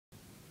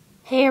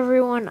Hey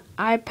everyone,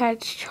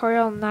 iPad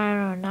tutorial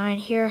 909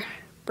 here,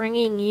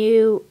 bringing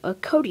you a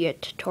Codea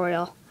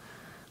tutorial.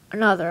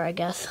 Another, I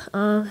guess.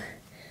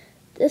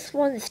 This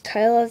one's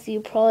title, as you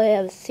probably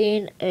have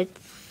seen,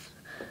 it's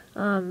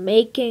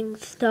making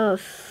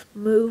stuff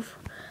move.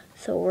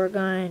 So we're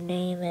gonna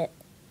name it.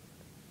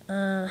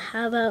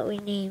 How about we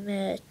name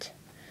it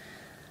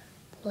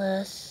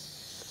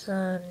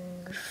Lesson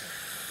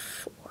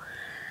 4.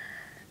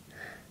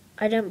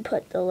 I didn't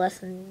put the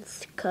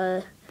lessons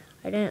because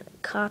I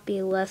didn't copy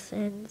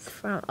lessons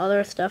from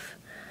other stuff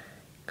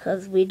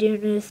because we do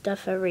new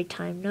stuff every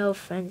time. No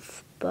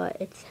offense, but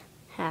it's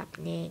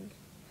happening.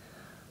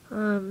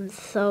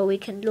 So we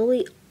can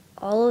delete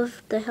all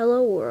of the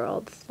Hello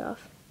World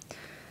stuff.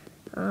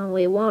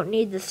 We won't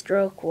need the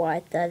stroke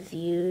white as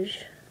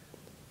usual.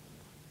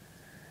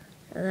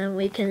 And then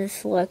we can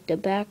select a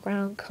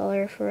background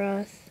color for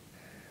us.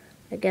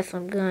 I guess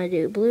I'm gonna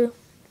do blue.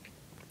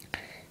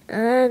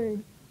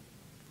 And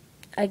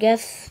I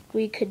guess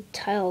we could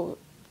tile.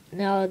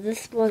 Now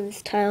this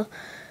one's tile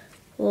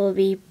will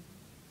be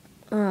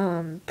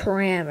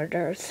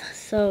parameters.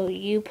 So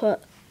you put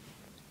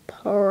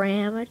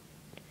parameter.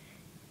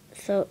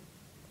 So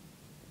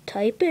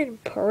type in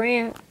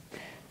parameter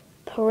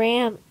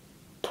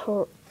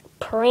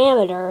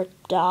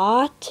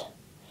dot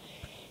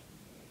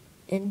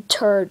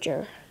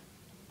integer.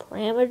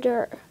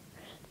 Parameter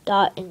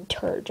dot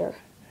integer.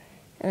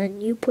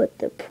 And you put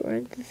the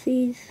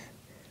parentheses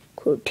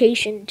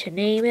quotation to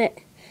name it.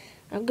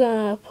 I'm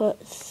gonna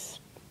put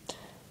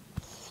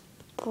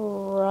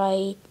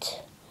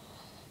sprite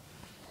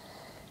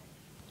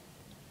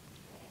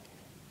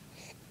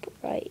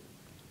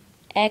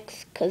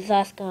x, because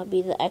that's gonna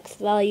be the x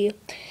value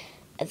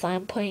as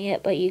I'm putting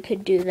it, but you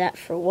could do that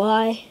for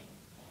y.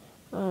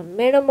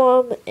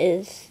 Minimum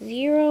is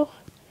 0,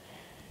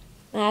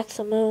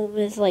 maximum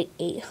is like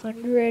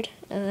 800,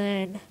 and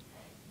then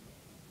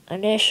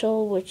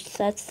initial, which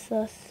sets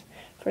us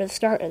for the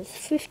start, is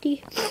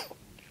 50.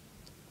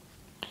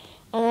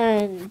 And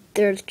then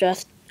there's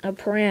just a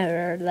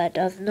parameter that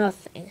does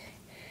nothing.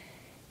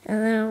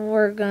 And then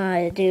we're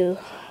gonna do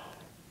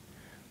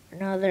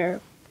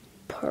another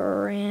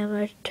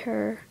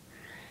parameter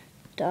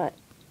dot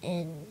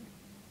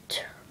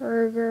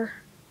integer.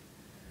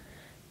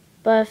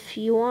 But if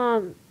you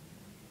want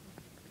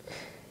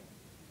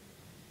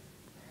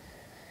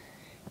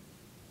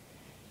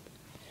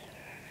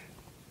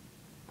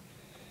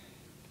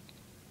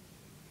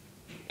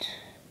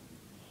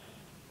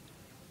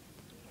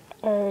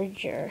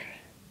urger.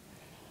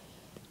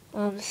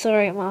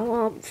 Sorry, my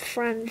mom's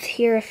friend's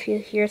here if you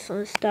hear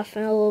some stuff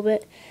in a little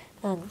bit.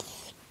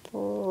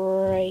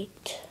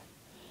 Sprite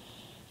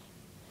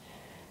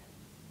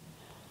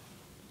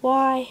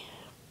Y.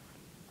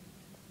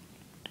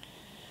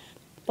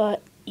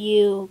 But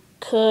you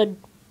could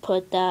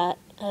put that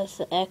as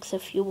the X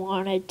if you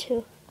wanted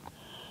to.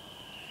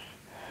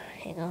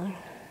 Hang on.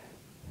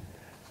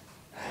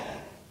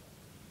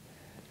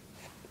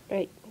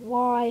 Sprite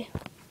Y.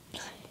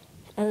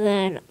 And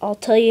then I'll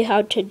tell you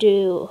how to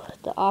do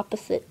the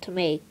opposite to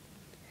make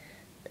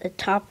the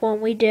top one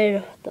we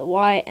did the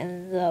Y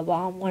and the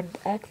bottom one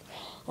the X.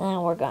 And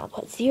then we're gonna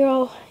put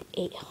 0,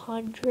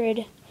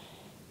 800,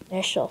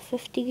 initial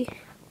 50.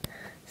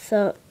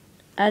 So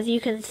as you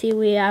can see,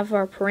 we have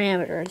our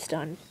parameters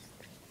done.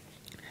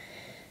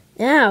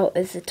 Now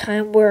is the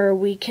time where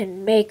we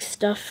can make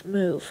stuff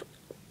move.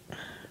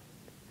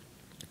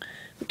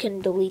 We can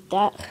delete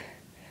that.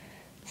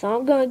 So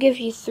I'm gonna give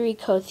you 3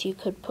 codes. You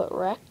could put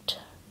rect.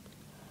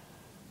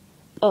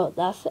 Oh,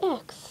 that's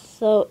X.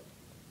 So,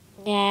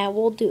 nah,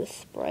 we'll do a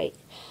sprite.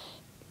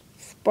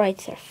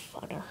 Sprites are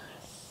funner.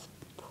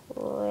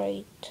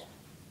 Sprite.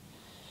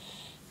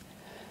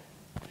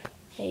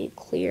 Okay,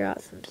 clear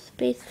out some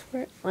space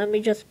for it. Let me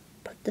just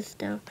put this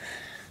down.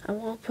 I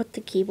won't put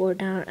the keyboard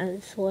down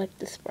and select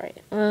the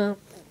sprite.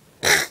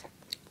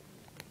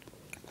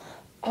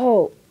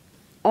 Oh,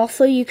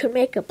 also you can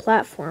make a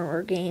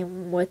platformer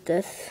game with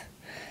this.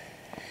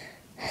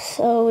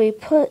 So we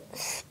put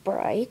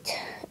sprite,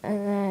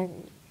 and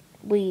then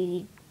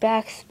we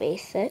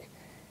backspace it,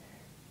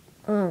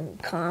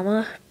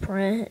 comma,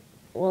 print,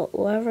 well,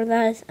 whatever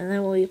that is, and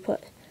then we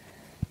put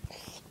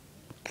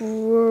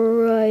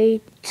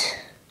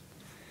sprite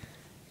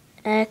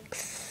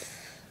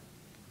x,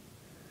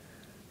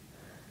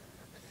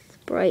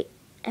 sprite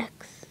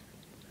x,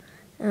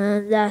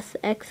 and that's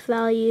the x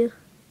value,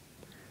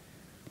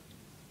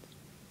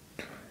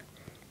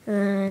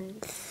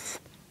 and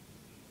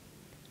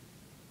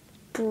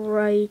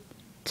sprite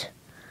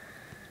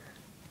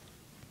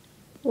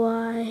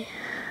Y,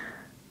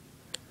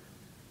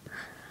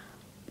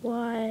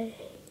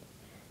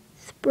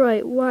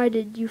 sprite, why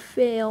did you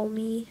fail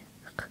me?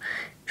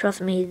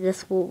 Trust me,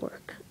 this will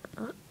work.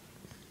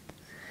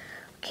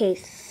 Okay,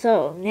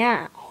 so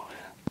now,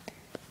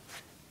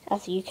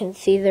 as you can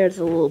see, there's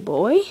a little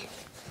boy.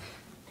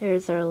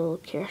 There's our little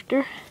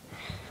character.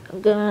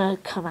 I'm gonna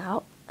come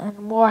out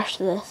and wash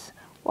this.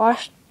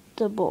 Wash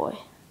the boy.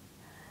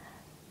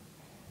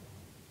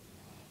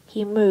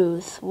 He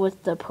moves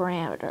with the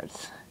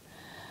parameters.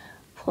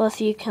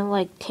 Plus you can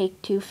like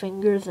take 2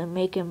 fingers and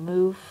make it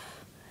move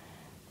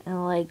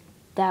and like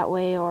that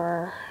way,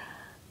 or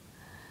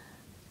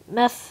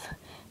mess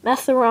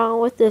around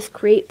with this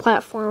create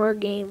platformer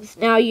games.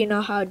 Now you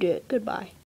know how to do it. Goodbye.